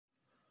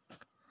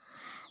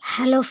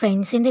Hello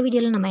friends. இந்த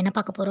வீடியோவில் நம்ம என்ன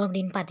பார்க்க போகிறோம்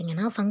அப்படின்னு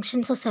பார்த்தீங்கன்னா,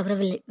 ஃபங்க்ஷன்ஸ் ஆஃப்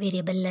செவரல்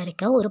வேரியபிளில்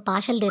இருக்க ஒரு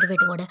பார்ஷியல்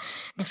டெரிவேட்டிவோட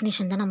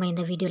டெஃபினிஷன் தான் நம்ம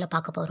இந்த வீடியோவில்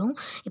பார்க்க போகிறோம்.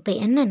 இப்போ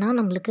என்னென்னா,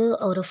 நம்மளுக்கு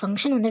ஒரு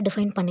ஃபங்க்ஷன் வந்து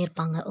டிஃபைன்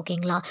பண்ணியிருப்பாங்க,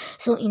 ஓகேங்களா?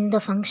 ஸோ இந்த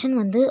ஃபங்க்ஷன்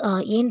வந்து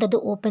ஏன்றது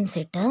ஓப்பன்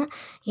செட்டு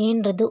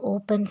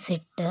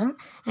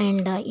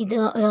அண்ட்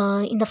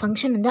இந்த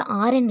ஃபங்க்ஷன் வந்து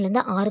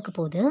ஆர்என்லேருந்து ஆருக்கு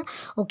போகுது,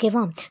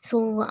 ஓகேவா? ஸோ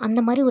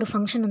அந்த மாதிரி ஒரு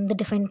ஃபங்க்ஷன் வந்து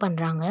டிஃபைன்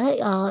பண்ணுறாங்க.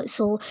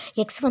 ஸோ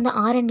எக்ஸ் வந்து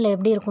ஆர்என்ல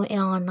எப்படி இருக்கும்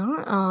ஆனா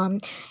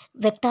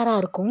வெக்டாராக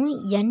இருக்கும்,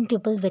 என்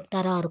டியூபிள்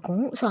வெக்டாராக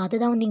இருக்கும். ஸோ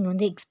அதுதான் வந்து இங்கே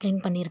வந்து எக்ஸ்பிளைன்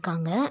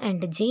பண்ணியிருக்காங்க.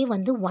 அண்ட் ஜே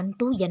வந்து 1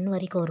 to n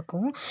வரைக்கும்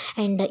இருக்கும்.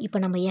 அண்ட் இப்போ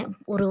நம்ம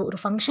ஒரு ஒரு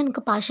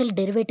ஃபங்க்ஷனுக்கு பார்ஷியல்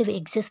டெரிவேட்டிவ்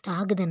எக்ஸிஸ்ட்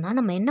ஆகுதுன்னா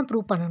நம்ம என்ன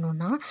ப்ரூவ்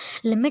பண்ணணும்னா,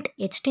 லிமிட்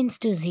h டென்ஸ்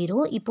டு 0.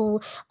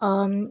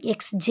 இப்போது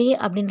எக்ஸ்ஜே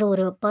அப்படின்ற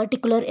ஒரு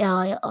பர்டிகுலர்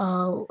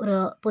ஒரு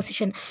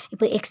பொசிஷன்,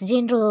 இப்போ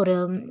எக்ஸ்ஜேன்ற ஒரு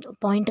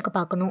பாயிண்ட்டுக்கு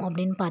பார்க்கணும்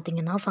அப்படின்னு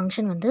பார்த்தீங்கன்னா,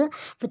 ஃபங்க்ஷன் வந்து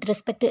வித்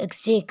ரெஸ்பெக்ட் டு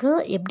எக்ஸ்ஜேக்கு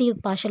எப்படி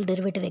பார்ஷியல்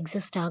டெரிவேட்டிவ்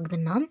எக்ஸிஸ்ட்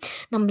ஆகுதுன்னா,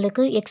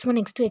 நம்மளுக்கு x1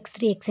 x2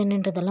 x3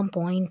 xnன்றதெல்லாம்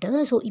point.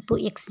 So இப்போ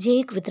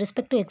எக்ஸ்ஜேக்கு வித்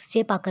ரெஸ்பெக்ட் டு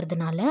எக்ஸ்ஜே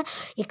பார்க்கறதுனால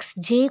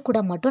எக்ஸ்ஜே கூட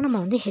மட்டும் நம்ம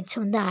வந்து ஹெச்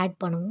வந்து ஆட்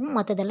பண்ணுவோம்,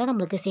 மற்றதெல்லாம்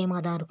நம்மளுக்கு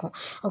சேமாக தான் இருக்கும்,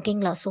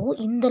 ஓகேங்களா? ஸோ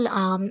இந்த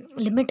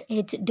limit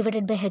H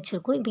divided by H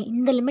இருக்கும். இப்போ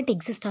இந்த லிமிட்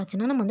எக்ஸிஸ்ட்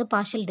ஆச்சுன்னா நம்ம வந்து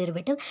பார்ஷியல்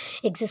டெரிவேட்டிவ்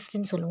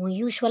எக்ஸிஸ்ட்னு சொல்லுவோம்.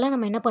 யூஸ்வலாக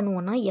நம்ம என்ன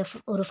பண்ணுவோம்னா,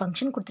 ஒரு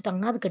ஃபங்க்ஷன்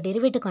கொடுத்துட்டாங்கன்னா அதுக்கு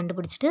டெரிவேட்டிவ்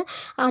கண்டுபிடிச்சிட்டு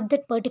அட்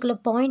தட்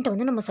பர்டிகுலர் பாயிண்ட்டை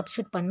வந்து நம்ம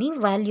சப்ஸ்டியூட் பண்ணி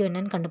வேல்யூ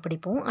என்னன்னு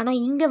கண்டுபிடிப்போம். ஆனால்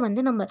இங்கே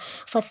வந்து நம்ம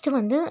ஃபஸ்ட்டு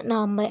வந்து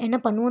நம்ம என்ன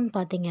பண்ணுவோம்னு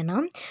பார்த்தீங்கன்னா,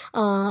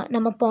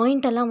 நம்ம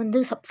பாயிண்ட் எல்லாம் வந்து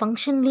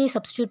ஃபங்க்ஷன்லேயே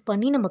சப்ஸ்டியூட்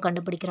பண்ணி நம்ம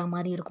கண்டுபிடிக்கிற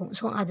மாதிரி இருக்கும்.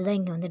 ஸோ அதுதான்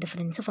இங்கே வந்து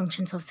difference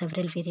functions of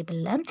several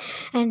வேரியபிளில்.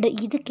 And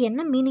இதுக்கு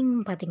என்ன மீனிங்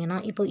பார்த்தீங்கன்னா,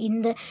 இப்போ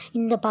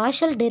இந்த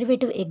பார்ஷியல்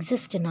டெரிவேட்டிவ்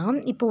எக்ஸிஸ்ட்னா,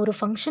 இப்போ ஒரு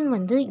ஃபங்க்ஷன்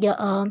வந்து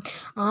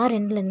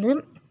ஆர்என்லேருந்து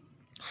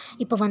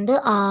இப்போ வந்து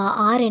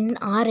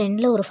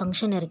ஆர்என்ல ஒரு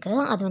ஃபங்க்ஷன்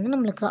இருக்குது. அது வந்து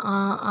நம்மளுக்கு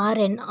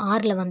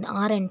ஆரில் வந்து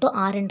ஆர்என் டு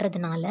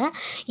ஆர்ன்றதுனால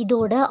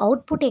இதோட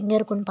அவுட்புட் எங்கே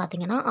இருக்குன்னு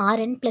பார்த்தீங்கன்னா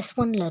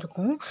Rn+1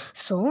 இருக்கும்.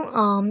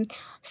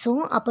 ஸோ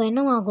அப்போ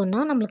என்ன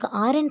ஆகும்னா, நம்மளுக்கு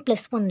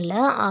Rn+1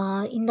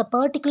 இந்த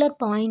பர்டிகுலர்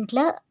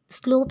பாயிண்டில்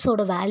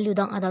ஸ்லோப்ஸோட வேல்யூ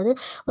தான், அதாவது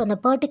அந்த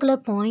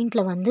பர்டிகுலர்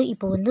பாயிண்டில் வந்து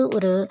இப்போ வந்து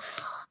ஒரு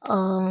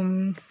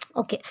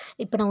ஓகே,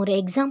 இப்போ நான் ஒரு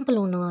எக்ஸாம்பிள்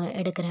ஒன்று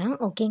எடுக்கிறேன்,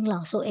 ஓகேங்களா?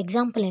 ஸோ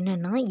எக்ஸாம்பிள்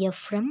என்னென்னா,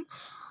 எஃப் ஃப்ரம்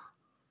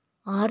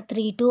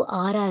R3 to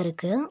Rஆ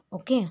இருக்குது,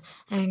 ஓகே?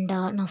 அண்ட்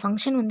நான்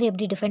ஃபங்க்ஷன் வந்து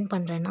எப்படி டிஃபைன்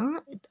பண்ணுறேன்னா,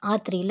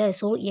 R3ல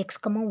ஸோ x,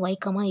 y,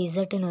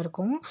 zன்னு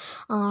இருக்கும்.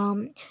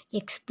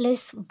 x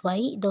 + y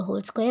the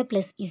whole square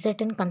 +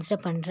 zன்னு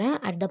consider பண்ணுறேன்.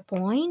 அட் த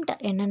பாயிண்ட்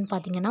என்னன்னு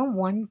பார்த்தீங்கன்னா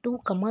 1, 2,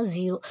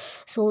 0.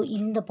 ஸோ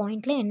இந்த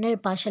பாயிண்டில் என்ன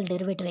பார்ஷியல்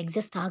டெரிவேட்டிவ்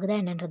எக்ஸிஸ்ட் ஆகுதா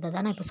என்னன்றதை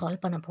தான் நான் இப்போ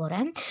சால்வ் பண்ண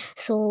போகிறேன்.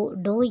 So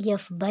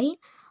 ∂f by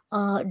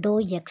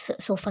 ∂x.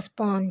 So first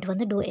point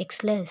வந்து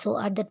 ∂xல. So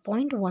at that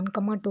point 1,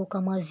 2,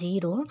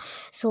 0.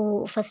 So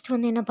first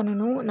வந்து என்ன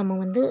பண்ணணும், நம்ம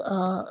வந்து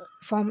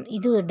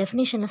இது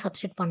டெஃபினிஷனில்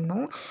சப்ஸ்டியூட்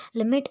பண்ணணும்.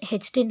 Limit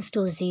h tends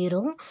to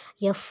 0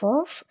 f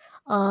of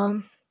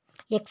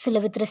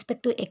எக்ஸில் வித்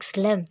ரெஸ்பெக்ட் டு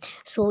எக்ஸில்.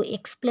 So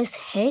x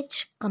 + h,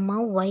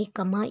 y,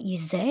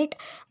 z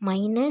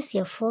minus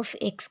f of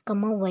x,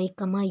 y,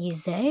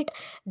 z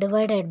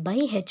divided by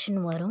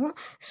hன்னு வரும்.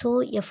 So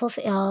f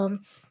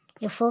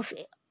of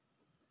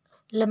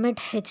limit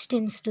h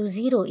tends to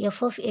 0 f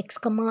of x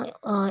 +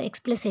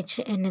 h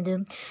என்னது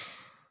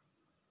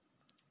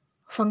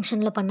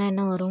ஃபங்க்ஷனில் பண்ணால்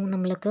என்ன வரும்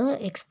நம்மளுக்கு,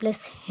 x +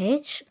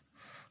 h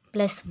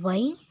 +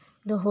 y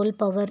the whole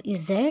power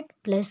z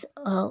plus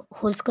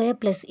whole square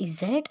plus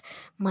z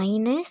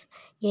minus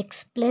x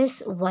 +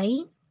 y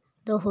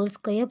the whole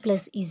square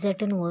plus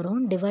zன்னு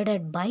வரும்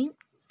divided by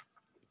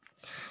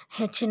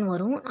ஹெச்ன்னு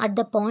வரும். At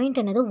the point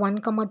என்னது 1,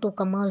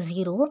 2,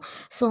 0.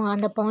 So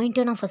அந்த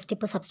பாயிண்ட்டை நான் ஃபஸ்ட்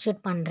இப்போ சப்ஸ்டியூட்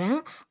பண்ணுறேன்.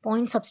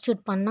 பாயிண்ட்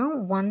சப்ஸ்டியூட் பண்ணால்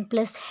 1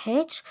 +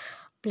 h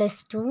 +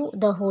 2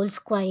 the whole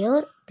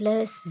square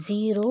plus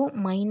 0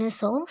 minus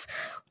of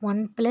 1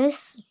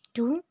 +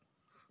 2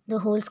 the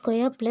whole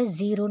square plus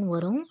 0ன்னு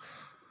வரும்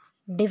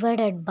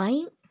டிவைடட் பை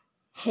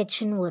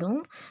ஹெச்ன்னு வரும்.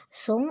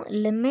 So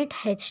limit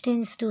h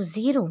tends to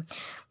 0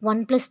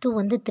 1 + 2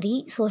 வந்து 3.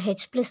 So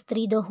h +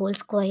 3 the whole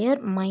square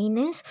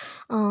minus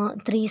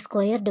 3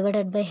 square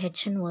divided by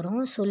ஹெச்ன்னு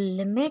வரும். So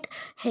limit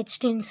h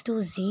tends to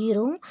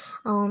 0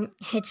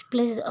 h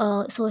plus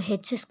so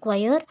h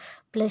square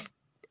plus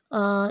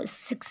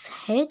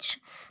 6h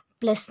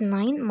plus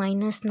 9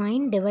 minus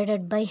 9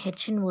 divided by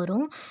ஹெச்ன்னு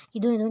வரும்.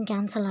 இதுவும்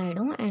cancel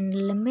ஆகிடும். And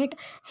limit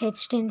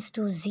h tends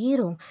to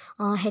 0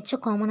 ஹெச்சை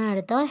காமனாக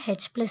எடுத்தால்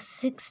h +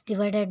 6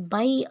 divided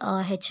by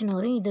ஹெச்ன்னு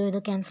வரும்.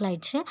 இது cancel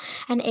ஆகிடுச்சு.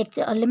 And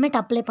limit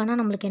apply பண்ணால்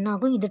நம்மளுக்கு என்ன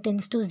ஆகும், இது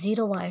டென்ஸ் டு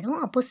 0 ஆகிடும்.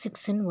 அப்போது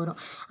 6ன்னு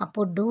வரும்.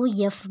 அப்போது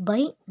 ∂f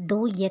by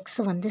 ∂x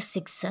வந்து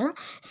 6.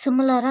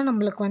 சிமிலராக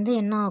நம்மளுக்கு வந்து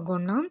என்ன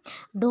ஆகும்னா,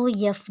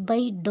 ∂f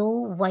by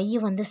 ∂y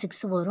வந்து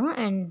 6 வரும்.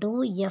 அண்ட்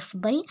 ∂f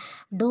by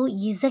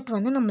 ∂z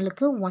வந்து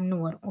நம்மளுக்கு 1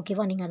 வரும்,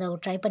 ஓகேவா? நீங்கள் அதை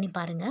ட்ரை பண்ணி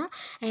பாருங்கள்.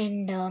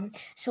 அண்ட்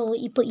ஸோ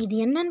இப்போ இது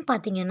என்னன்னு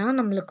பார்த்தீங்கன்னா,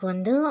 நம்மளுக்கு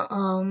வந்து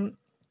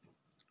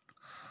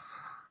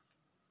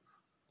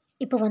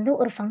இப்போ வந்து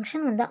ஒரு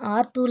ஃபங்க்ஷன் வந்து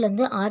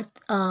R2லேருந்து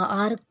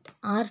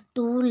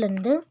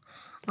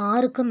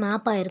ஆருக்கு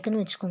மேப்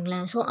ஆயிருக்குன்னு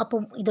வச்சுக்கோங்களேன். ஸோ அப்போ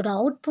இதோட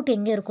அவுட்புட்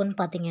எங்கே இருக்கும்னு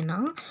பார்த்தீங்கன்னா,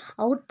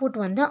 அவுட்புட்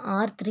வந்து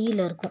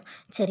R3ல இருக்கும்.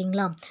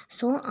 சரிங்களா?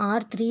 ஸோ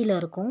R3ல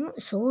இருக்கும்.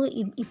 ஸோ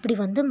இப்படி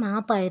வந்து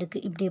மேப்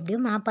ஆயிருக்கு. இப்படி எப்படியோ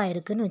மேப்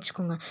ஆயிருக்குன்னு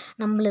வச்சுக்கோங்க.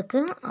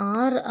 நம்மளுக்கு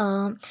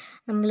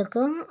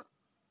நம்மளுக்கு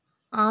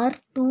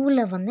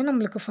R2ல வந்து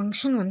நம்மளுக்கு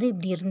ஃபங்ஷன் வந்து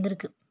இப்படி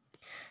இருந்திருக்கு.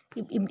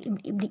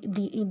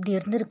 இப்படி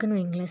இருந்திருக்குன்னு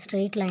வைங்களேன்.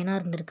 ஸ்ட்ரெயிட் லைனா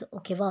இருந்திருக்கு.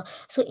 ஓகேவா?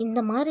 ஸோ இந்த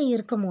மாரி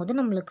இருக்கும்போது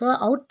நம்மளுக்கு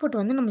அவுட்புட்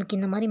வந்து நம்மளுக்கு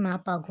இந்த மாரி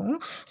மேப் ஆகும்.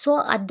 So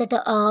at that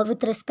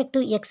with respect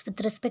to X,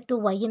 with respect to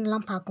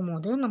ஒய்ன்னுலாம்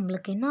பார்க்கும்போது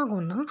நம்மளுக்கு என்ன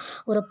ஆகும்னா,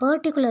 ஒரு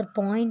பர்ட்டிகுலர்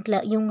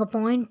பாயிண்ட்ல இவங்க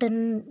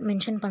பாயிண்ட்டுன்னு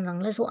மென்ஷன்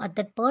பண்றாங்கல்ல. ஸோ அட்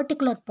தட்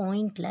பர்ட்டிகுலர்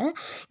பாயிண்ட்ல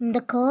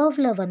இந்த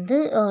கர்வ்ல வந்து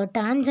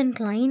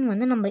டான்ஜென்ட் லைன்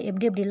வந்து நம்ம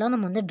எப்படிலாம்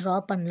நம்ம வந்து ட்ரா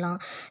பண்ணலாம்.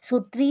 ஸோ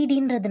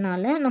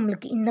 3Dன்றதுனால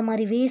நம்மளுக்கு இந்த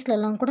மாரி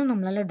வேஸ்லலாம் கூட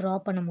நம்மளால ட்ரா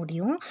பண்ண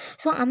முடியும்.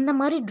 ஸோ அந்த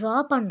மாரி ட்ரா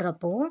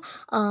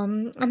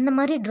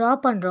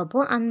பண்ணுறப்போ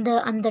அந்த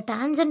அந்த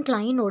டான்ஜென்ட்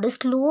லைனோட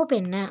ஸ்லோப்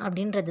என்ன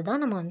அப்படின்றது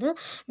தான் நம்ம வந்து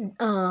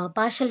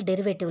பார்ஷியல்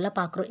டெரிவேட்டிவ்ல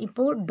பார்க்குறோம்.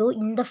 இப்போது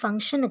இந்த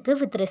ஃபங்ஷனுக்கு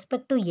வித்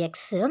ரெஸ்பெக்ட் டு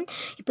எக்ஸு,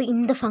 இப்போ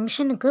இந்த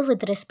ஃபங்ஷனுக்கு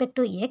with respect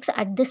to X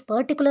at this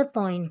particular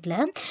பாயிண்ட்ல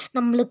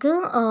நம்மளுக்கு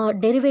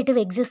டெரிவேட்டிவ்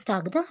எக்ஸிஸ்ட்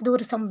ஆகுது. அது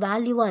ஒரு சம்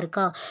வேல்யூவாக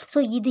இருக்கா? ஸோ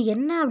இது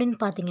என்ன அப்படின்னு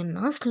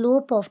பார்த்தீங்கன்னா,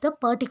 slope of the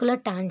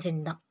particular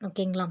tangent தான்.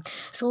 ஓகேங்களா?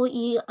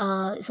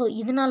 ஸோ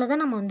இதனால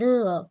தான் நம்ம வந்து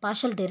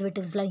பார்ஷியல்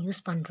டெரிவேட்டிவ்ஸ்லாம்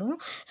யூஸ் பண்ணுறோம்.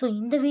 ஸோ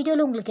இந்த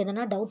வீடியோவில் உங்களுக்கு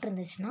எதனா டவுட்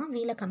இருந்துச்சுன்னா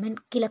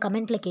கீழே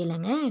கமெண்ட்டில்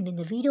கேளுங்க. அண்ட்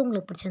இந்த வீடியோ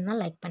உங்களுக்கு பிடிச்சிருந்தா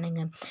லைக்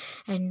பண்ணுங்கள்.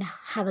 And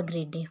have a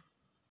great day.